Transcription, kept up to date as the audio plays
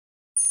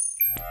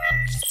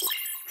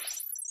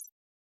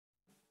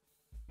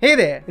Hey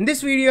there! In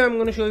this video, I'm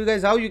going to show you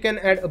guys how you can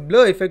add a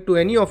blur effect to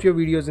any of your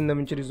videos in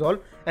DaVinci Resolve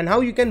and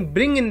how you can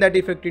bring in that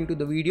effect into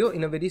the video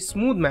in a very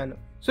smooth manner.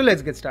 So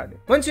let's get started.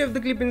 Once you have the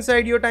clip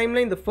inside your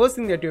timeline, the first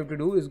thing that you have to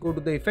do is go to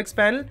the effects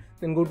panel,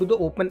 then go to the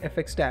open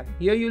effects tab.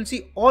 Here you'll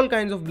see all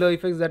kinds of blur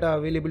effects that are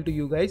available to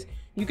you guys.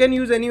 You can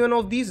use any one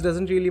of these,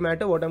 doesn't really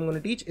matter. What I'm going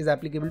to teach is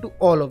applicable to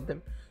all of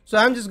them. So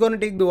I'm just going to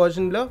take the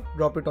Gaussian blur,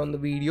 drop it on the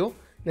video,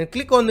 then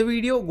click on the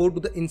video, go to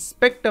the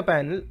inspector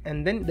panel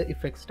and then the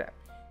effects tab.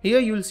 Here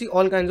you will see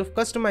all kinds of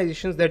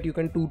customizations that you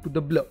can do to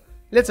the blur.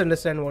 Let's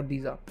understand what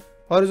these are.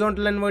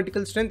 Horizontal and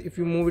vertical strength. If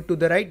you move it to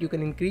the right, you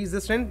can increase the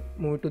strength.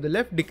 Move it to the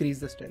left, decrease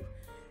the strength.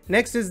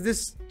 Next is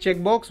this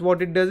checkbox.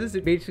 What it does is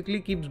it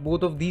basically keeps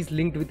both of these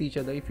linked with each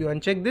other. If you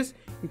uncheck this,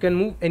 you can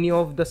move any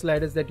of the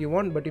sliders that you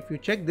want. But if you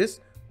check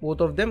this,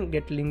 both of them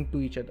get linked to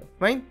each other.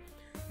 Fine.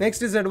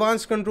 Next is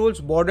advanced controls.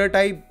 Border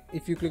type.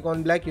 If you click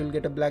on black, you'll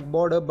get a black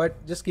border,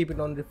 but just keep it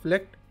on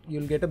reflect.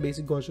 You'll get a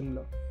basic Gaussian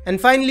blur. And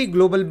finally,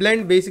 global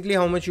blend, basically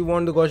how much you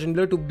want the Gaussian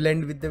blur to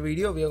blend with the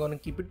video. We are going to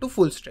keep it to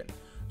full strength.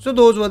 So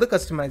those were the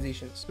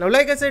customizations. Now,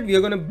 like I said, we are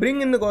going to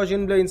bring in the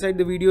Gaussian blur inside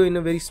the video in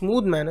a very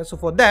smooth manner. So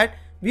for that,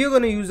 we are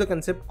going to use a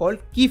concept called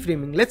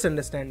keyframing. Let's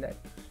understand that.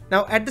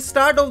 Now, at the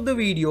start of the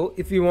video,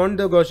 if we want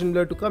the Gaussian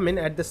blur to come in,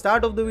 at the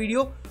start of the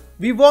video,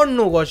 we want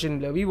no Gaussian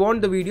blur. We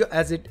want the video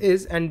as it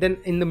is, and then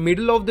in the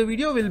middle of the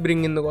video, we'll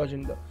bring in the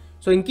Gaussian blur.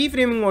 So in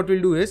keyframing, what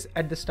we'll do is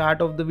at the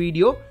start of the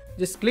video,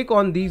 just click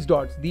on these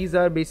dots. These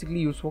are basically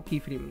used for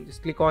keyframing.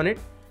 Just click on it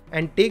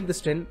and take the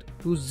strength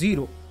to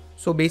 0.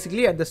 So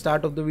basically at the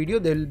start of the video,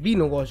 there will be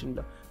no Gaussian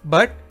blur.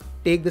 But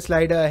take the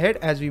slider ahead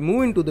as we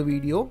move into the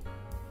video.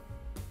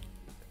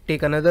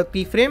 Take another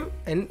keyframe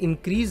and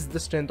increase the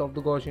strength of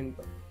the Gaussian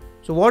blur.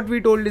 So what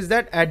we told is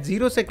that at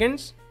 0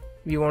 seconds,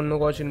 we want no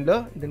Gaussian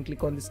blur. Then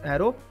click on this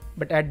arrow.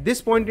 But at this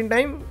point in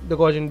time, the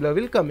Gaussian blur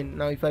will come in.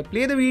 Now if I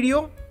play the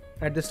video,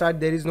 at the start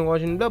there is no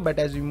Gaussian blur, but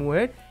as we move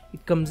ahead,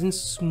 it comes in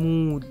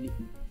smoothly.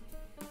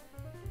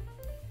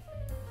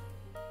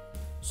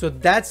 So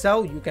that's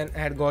how you can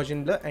add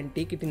Gaussian blur and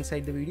take it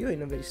inside the video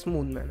in a very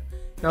smooth manner.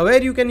 Now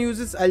where you can use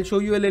this, I'll show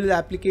you a little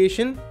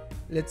application.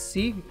 Let's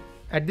see.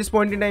 At this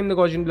point in time, the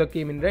Gaussian blur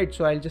came in, right?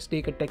 So I'll just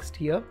take a text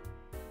here.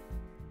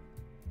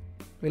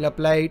 We'll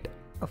apply it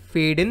a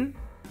fade in.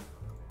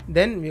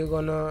 Then we're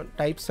gonna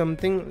type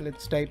something.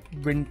 Let's type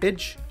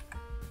vintage.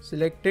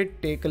 Select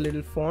it, take a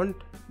little font,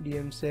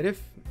 DM serif,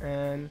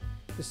 and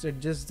just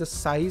adjust the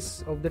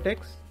size of the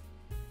text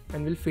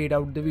and we'll fade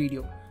out the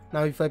video.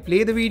 Now if I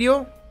play the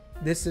video,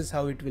 this is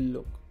how it will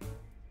look.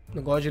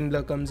 The Gaussian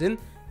blur comes in,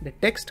 the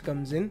text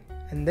comes in,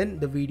 and then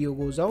the video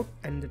goes out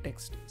and the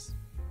text is.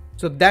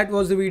 So that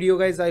was the video,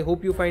 guys. I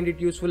hope you find it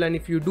useful, and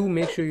if you do,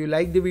 make sure you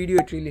like the video.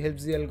 It really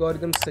helps the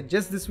algorithm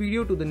suggest this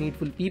video to the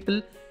needful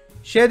people.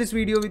 Share this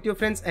video with your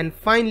friends, and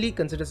finally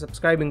consider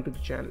subscribing to the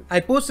channel.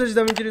 I post such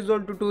DaVinci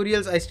Resolve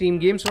tutorials, I stream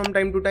games from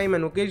time to time,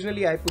 and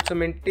occasionally I put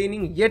some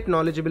entertaining yet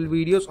knowledgeable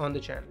videos on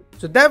the channel.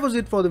 So that was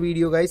it for the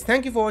video, guys.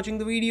 Thank you for watching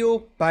the video.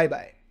 Bye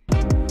bye.